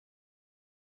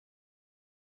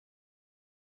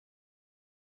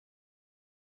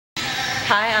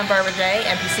Hi, I'm Barbara J,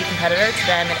 NPC competitor.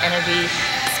 Today I'm at Energy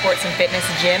Sports and Fitness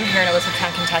Gym here in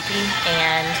Elizabethtown, Kentucky,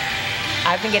 and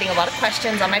I've been getting a lot of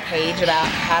questions on my page about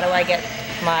how do I get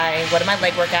what are my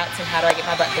leg workouts and how do I get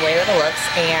my butt the way that it looks,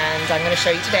 and I'm going to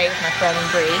show you today with my friend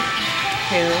Bree,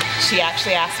 who she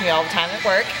actually asks me all the time at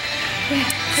work.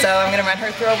 So I'm going to run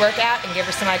her through a workout and give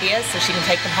her some ideas so she can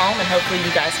take them home, and hopefully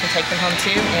you guys can take them home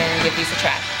too and give these a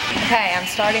try. Okay, I'm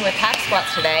starting with hack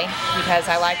squats today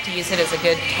because I like to use it as a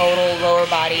good total lower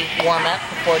body warm-up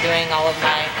before doing all of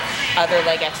my other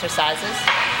leg exercises.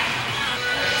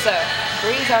 So,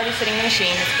 Bree's already sitting in the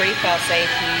machine. It's pretty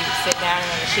fail-safe. You sit down in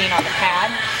the machine on the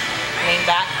pad, lean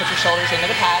back, put your shoulders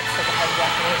into the pad, so go ahead and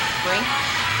definitely Bree.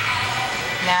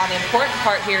 Now the important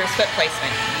part here is foot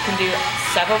placement. You can do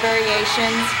several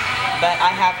variations, but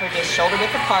I have her just shoulder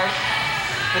width apart.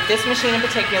 With this machine in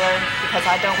particular, because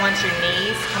I don't want your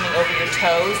knees coming over your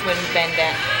toes when you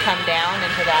come down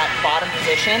into that bottom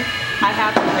position, I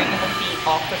have her bringing the feet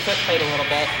off the foot plate a little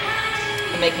bit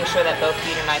and making sure that both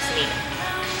feet are nice and even.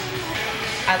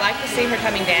 I like to see her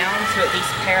coming down to at least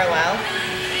parallel.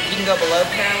 You can go below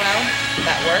parallel,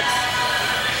 that works.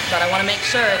 But I want to make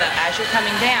sure that as you're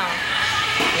coming down,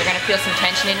 you're going to feel some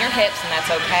tension in your hips, and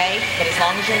that's okay, but as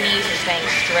long as your knees are staying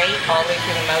straight all the way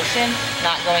through the motion,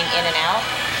 not going in and out,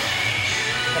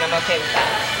 then I'm okay with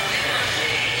that.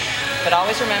 But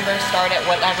always remember, start at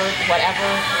whatever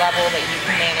level that you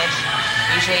can manage.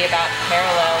 Usually about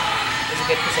parallel is a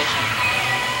good position.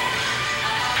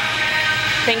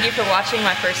 Thank you for watching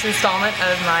my first installment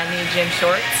of my new gym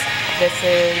shorts. This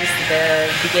is the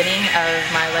beginning of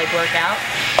my leg workout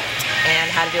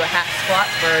and how to do a hack squat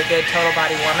for a good total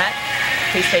body warm-up.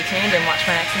 Please stay tuned and watch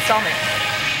my next installment.